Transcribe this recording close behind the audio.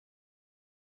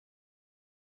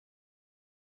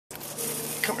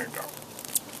Come here, dog.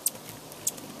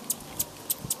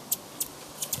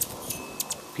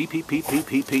 Peep, peep, peep, peep,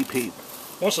 peep, peep, peep.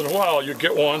 Once in a while, you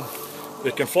get one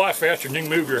that can fly faster and you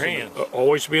can move your hand.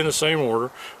 Always be in the same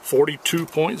order.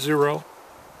 42.0.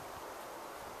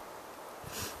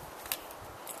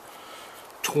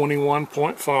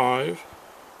 21.5.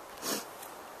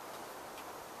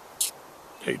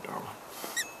 Hey, darling.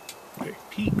 Hey,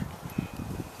 peep.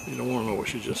 You don't want to know what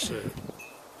she just said.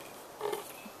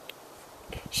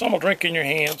 Some will drink in your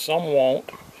hand, some won't.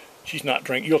 She's not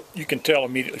drinking. You can tell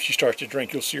immediately if she starts to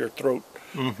drink. You'll see her throat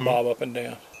bob up and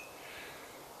down.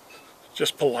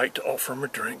 Just polite to offer him a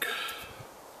drink.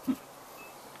 All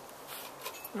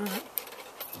right.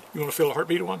 You want to feel a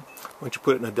heartbeat of one? Why don't you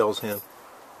put it in Adele's hand?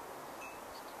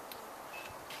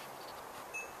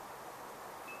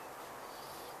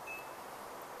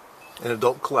 An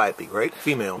adult calliope, right?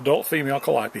 Female. Adult female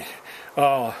calliope.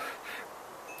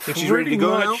 Think she's ready to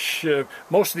go now?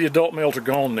 Most of the adult males are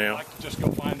gone now. I can just go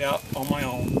find out on my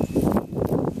own.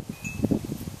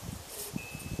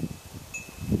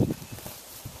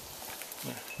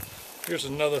 Here's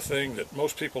another thing that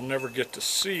most people never get to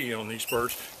see on these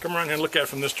birds. Come around here and look at it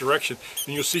from this direction,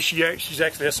 and you'll see she's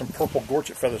actually has some purple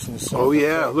gorget feathers in the side. Oh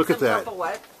yeah, look at that. Purple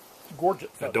what?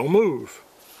 Gorget feathers. Now don't move.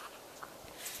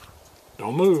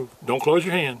 Don't move. Don't close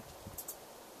your hand.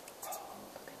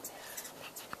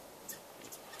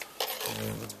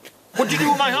 What'd you do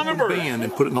with my hummingbird? Band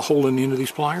and put it in the hole in the end of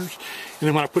these pliers. And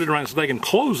then when I put it around so they can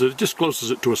close it, it just closes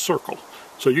it to a circle.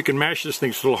 So you can mash this thing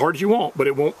as hard as you want, but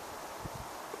it won't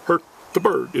hurt the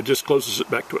bird. It just closes it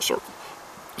back to a circle.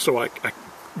 So I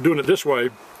doing it this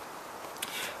way,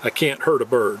 I can't hurt a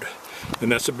bird.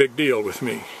 And that's a big deal with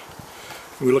me.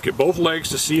 We look at both legs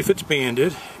to see if it's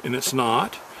banded, and it's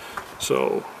not.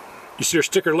 So, you see her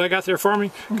stick her leg out there for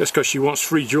me? That's because she wants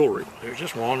free jewelry. They're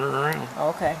just wandering around.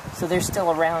 Okay, so they're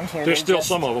still around here. There's still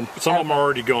some of them. Some of them are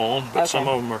already gone, but some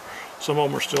of them are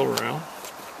still around.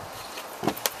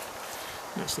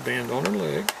 That's the band on her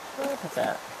leg. Look at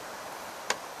that.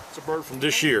 It's a bird from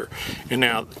this year. And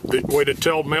now, the way to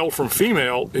tell male from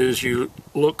female is you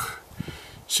look,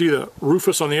 see the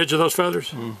rufous on the edge of those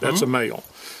feathers? That's a male.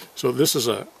 So this is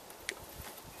a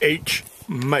H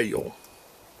male.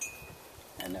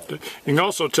 You can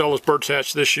also tell this bird's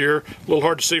hatched this year. A little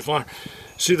hard to see flying.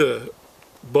 See the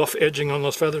buff edging on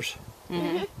those feathers?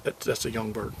 That's a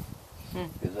young bird.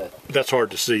 Is That's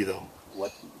hard to see though.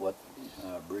 what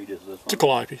breed is this one? It's a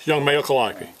calliope, young male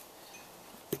calliope.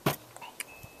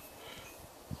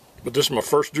 But this is my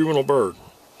first juvenile bird.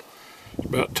 It's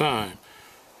about time.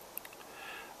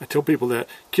 I tell people that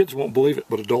kids won't believe it,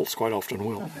 but adults quite often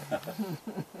will.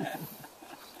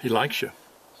 He likes you.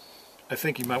 I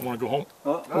think he might want to go home.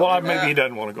 Well, maybe he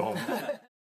doesn't want to go home.